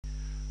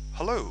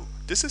Hello,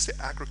 this is the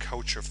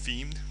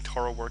agriculture-themed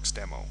TaroWorks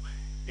demo,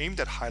 aimed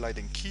at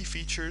highlighting key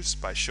features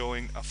by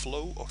showing a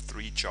flow of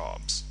 3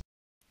 jobs.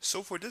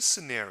 So for this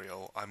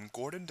scenario, I'm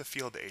Gordon the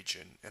field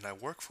agent and I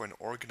work for an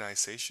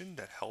organization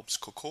that helps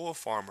cocoa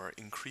farmer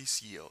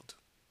increase yield.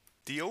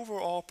 The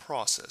overall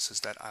process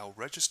is that I'll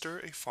register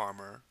a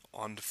farmer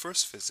on the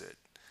first visit.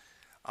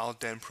 I'll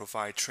then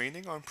provide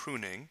training on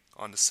pruning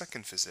on the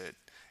second visit,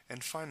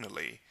 and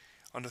finally,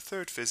 on the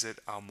third visit,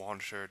 I'll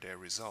monitor their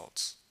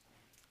results.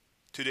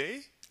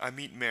 Today, I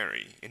meet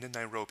Mary in the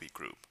Nairobi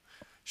group.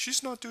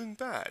 She's not doing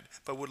bad,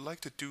 but would like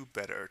to do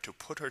better to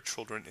put her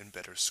children in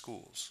better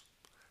schools.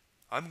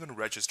 I'm going to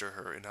register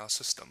her in our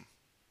system.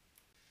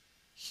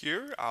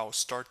 Here, I'll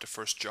start the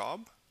first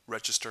job,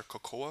 register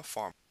cocoa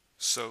farm.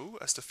 So,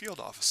 as the field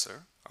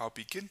officer, I'll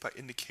begin by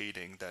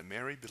indicating that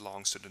Mary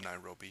belongs to the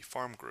Nairobi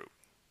farm group.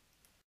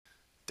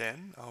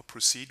 Then, I'll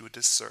proceed with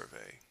this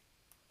survey.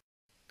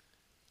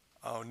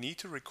 I'll need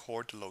to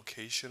record the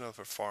location of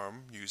her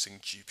farm using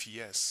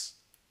GPS.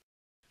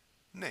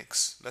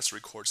 Next, let's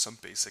record some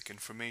basic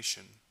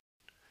information.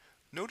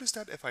 Notice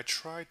that if I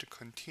try to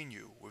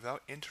continue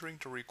without entering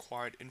the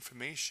required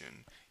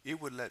information,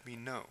 it would let me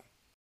know.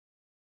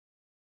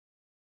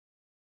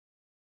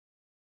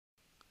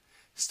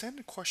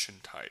 Standard question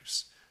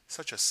types,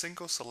 such as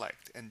single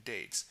select and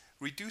dates,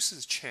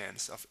 reduces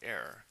chance of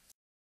error.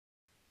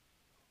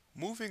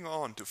 Moving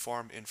on to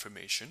farm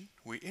information,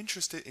 we're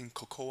interested in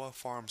cocoa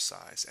farm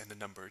size and the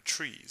number of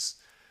trees.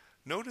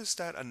 Notice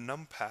that a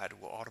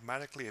numpad will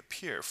automatically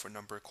appear for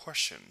number of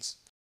questions.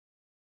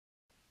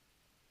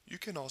 You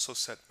can also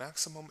set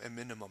maximum and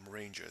minimum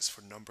ranges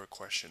for number of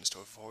questions to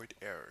avoid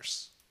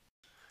errors.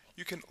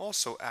 You can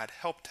also add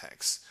help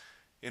text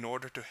in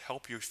order to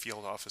help your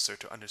field officer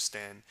to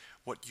understand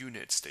what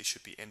units they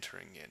should be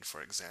entering in,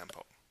 for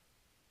example.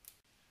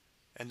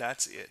 And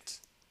that's it.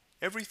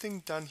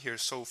 Everything done here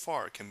so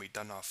far can be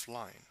done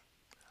offline.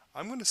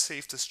 I'm going to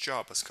save this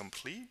job as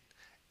complete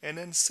and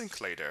then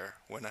sync later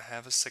when I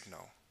have a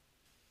signal.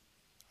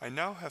 I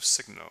now have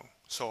signal,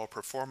 so I'll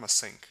perform a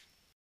sync.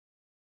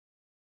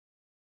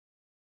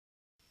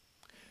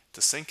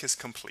 The sync is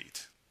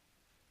complete.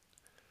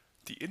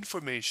 The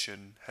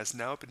information has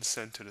now been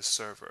sent to the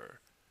server,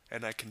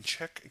 and I can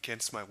check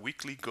against my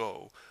weekly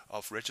goal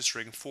of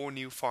registering 4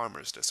 new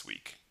farmers this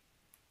week.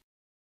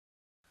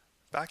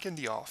 Back in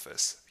the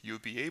office, you'll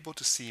be able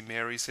to see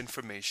Mary's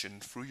information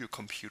through your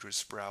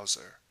computer's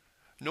browser.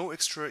 No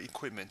extra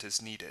equipment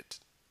is needed.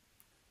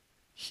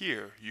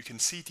 Here, you can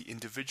see the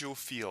individual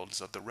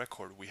fields of the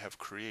record we have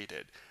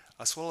created,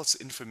 as well as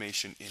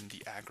information in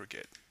the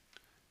aggregate.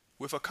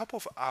 With a couple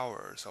of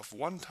hours of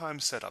one-time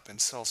setup in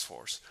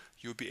Salesforce,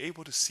 you'll be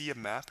able to see a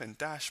map and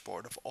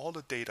dashboard of all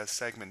the data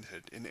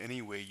segmented in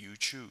any way you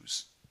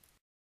choose.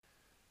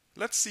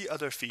 Let's see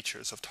other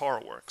features of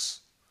TaroWorks.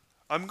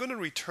 I'm going to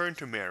return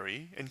to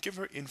Mary and give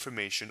her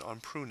information on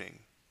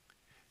pruning.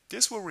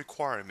 This will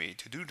require me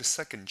to do the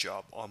second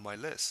job on my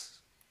list.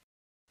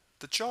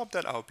 The job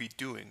that I'll be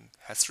doing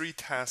has 3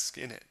 tasks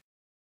in it.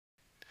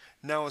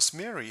 Now, as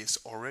Mary is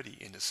already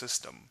in the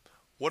system,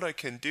 what I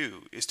can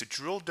do is to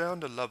drill down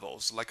the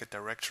levels like a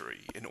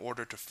directory in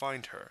order to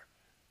find her.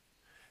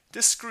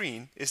 This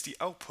screen is the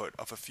output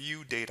of a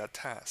few data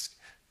tasks.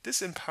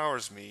 This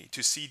empowers me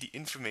to see the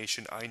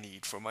information I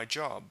need for my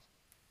job.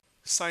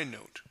 Side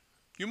note,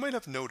 you might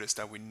have noticed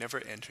that we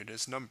never entered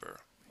this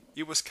number.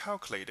 It was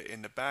calculated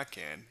in the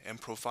backend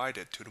and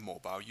provided to the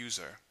mobile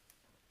user.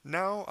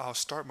 Now I'll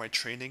start my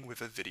training with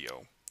a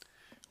video.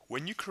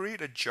 When you create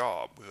a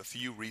job with a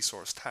few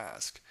resource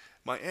tasks,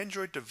 my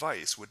Android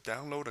device would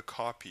download a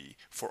copy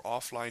for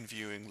offline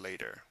viewing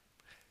later.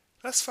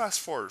 Let's fast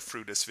forward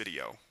through this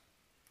video.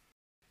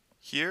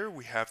 Here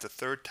we have the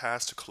third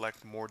task to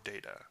collect more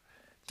data.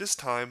 This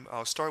time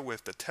I'll start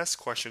with the test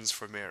questions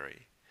for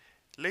Mary.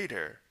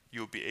 Later,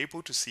 you'll be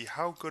able to see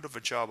how good of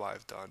a job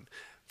I've done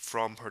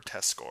from her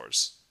test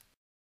scores.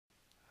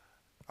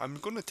 I'm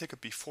going to take a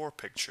before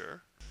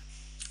picture,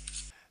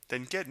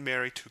 then get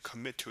Mary to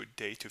commit to a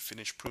date to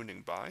finish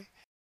pruning by,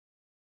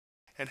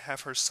 and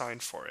have her sign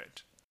for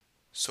it.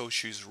 So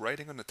she's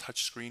writing on the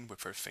touchscreen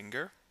with her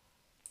finger.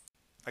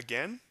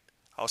 Again,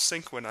 I'll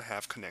sync when I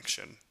have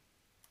connection.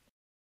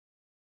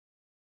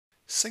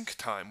 Sync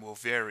time will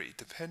vary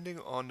depending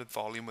on the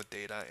volume of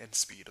data and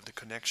speed of the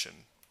connection.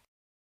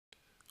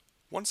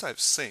 Once I've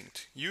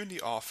synced, you in the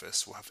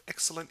office will have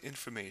excellent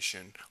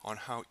information on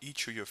how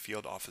each of your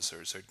field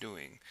officers are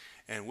doing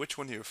and which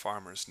one of your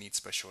farmers needs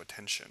special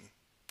attention.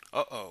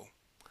 Uh-oh,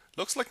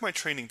 looks like my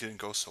training didn't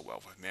go so well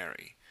with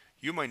Mary.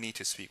 You might need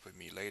to speak with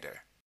me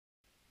later.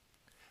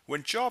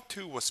 When Job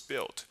 2 was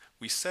built,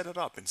 we set it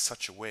up in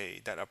such a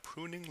way that a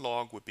pruning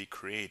log would be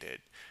created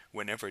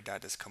whenever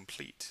that is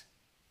complete.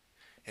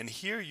 And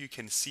here you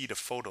can see the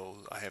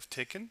photo I have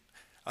taken,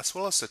 as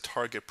well as the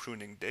target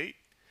pruning date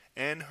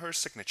and her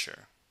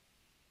signature.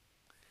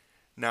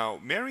 Now,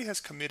 Mary has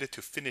committed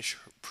to finish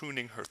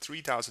pruning her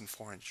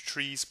 3,400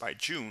 trees by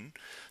June,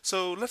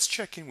 so let's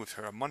check in with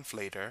her a month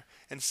later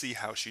and see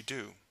how she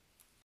do.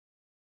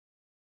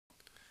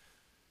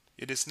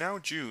 It is now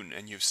June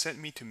and you've sent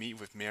me to meet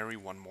with Mary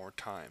one more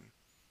time.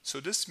 So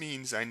this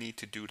means I need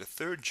to do the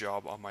third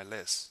job on my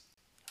list.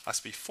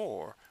 As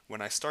before,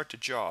 when I start the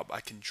job,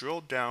 I can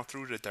drill down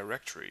through the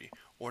directory,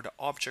 or the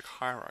object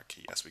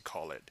hierarchy as we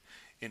call it,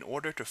 in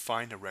order to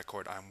find the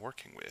record I'm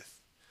working with.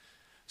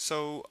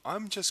 So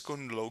I'm just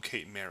going to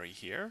locate Mary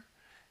here,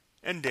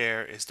 and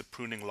there is the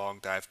pruning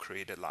log that I've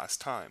created last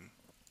time.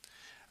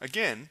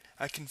 Again,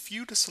 I can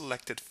view the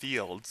selected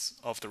fields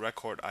of the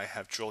record I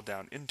have drilled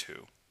down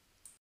into.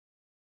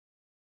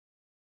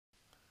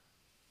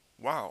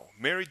 Wow,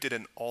 Mary did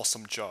an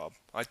awesome job.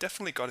 I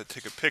definitely got to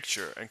take a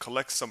picture and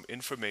collect some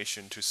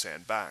information to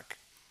send back.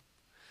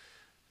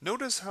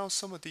 Notice how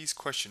some of these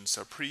questions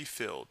are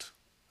pre-filled.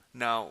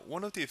 Now,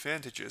 one of the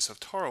advantages of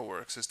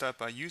TaroWorks is that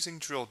by using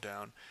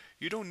Drilldown,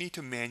 you don't need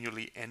to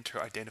manually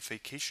enter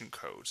identification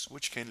codes,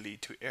 which can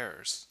lead to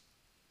errors.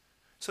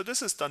 So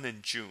this is done in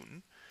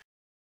June.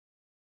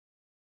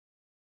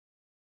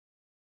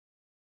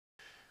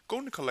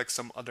 Going to collect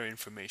some other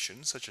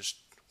information, such as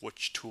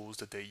which tools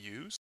that they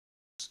use,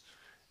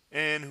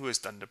 and who has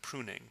done the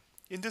pruning.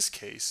 In this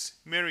case,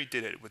 Mary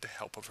did it with the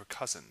help of her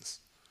cousins.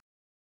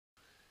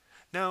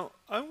 Now,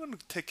 I'm going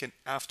to take an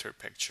after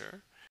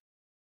picture,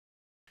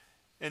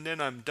 and then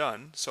I'm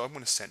done, so I'm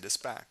going to send this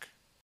back.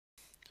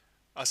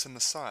 As an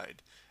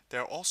aside,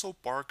 there are also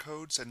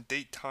barcodes and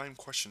date-time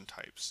question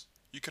types.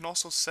 You can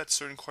also set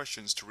certain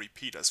questions to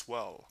repeat as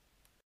well.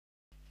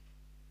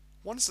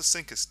 Once the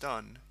sync is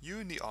done, you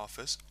in the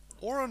office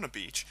or on the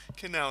beach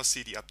can now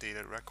see the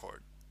updated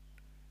record.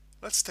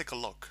 Let's take a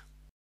look.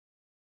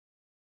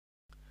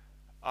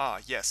 Ah,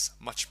 yes,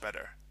 much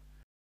better.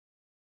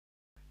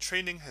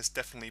 Training has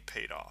definitely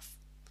paid off.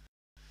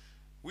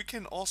 We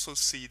can also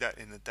see that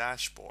in the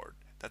dashboard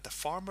that the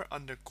farmer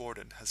under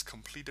Gordon has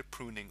completed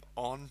pruning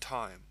on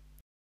time.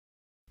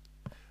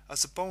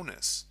 As a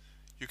bonus,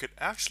 you could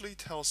actually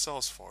tell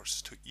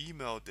Salesforce to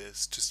email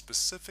this to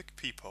specific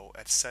people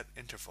at set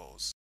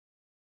intervals.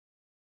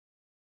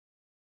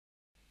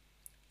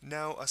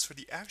 Now, as for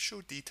the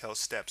actual detailed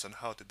steps on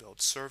how to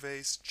build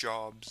surveys,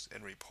 jobs,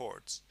 and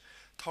reports,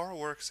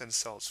 TaroWorks and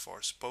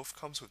Salesforce both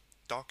comes with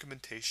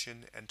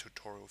documentation and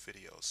tutorial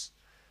videos.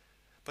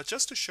 But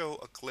just to show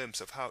a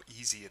glimpse of how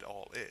easy it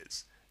all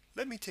is,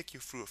 let me take you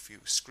through a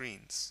few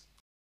screens.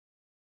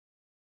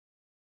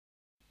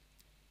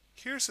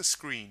 Here's a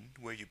screen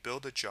where you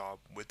build a job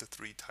with the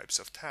 3 types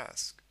of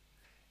tasks.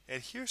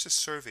 And here's the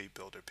survey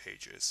builder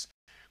pages,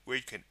 where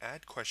you can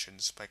add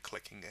questions by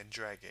clicking and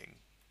dragging.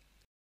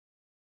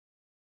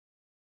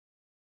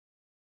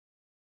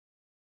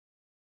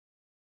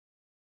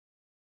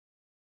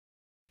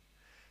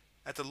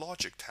 At the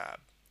Logic tab,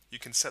 you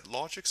can set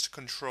logics to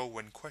control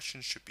when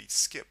questions should be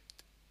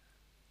skipped.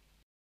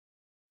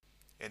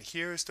 And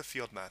here is the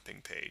field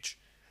mapping page.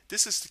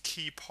 This is the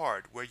key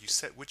part where you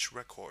set which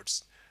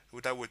records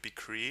that would be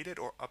created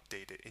or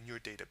updated in your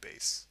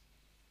database.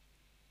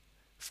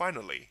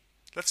 Finally,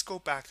 let's go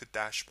back to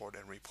Dashboard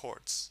and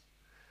Reports.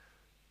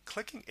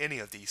 Clicking any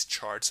of these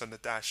charts on the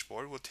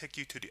dashboard will take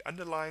you to the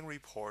underlying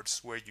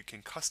reports where you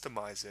can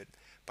customize it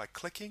by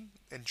clicking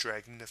and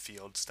dragging the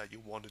fields that you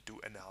want to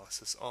do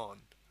analysis on.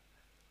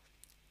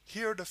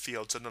 Here are the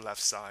fields on the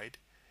left side,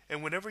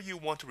 and whenever you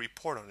want to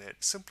report on it,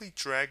 simply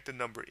drag the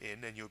number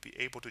in and you'll be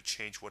able to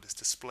change what is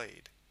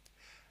displayed.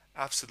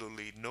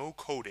 Absolutely no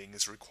coding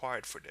is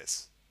required for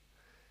this.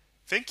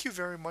 Thank you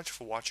very much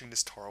for watching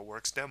this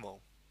TaroWorks demo.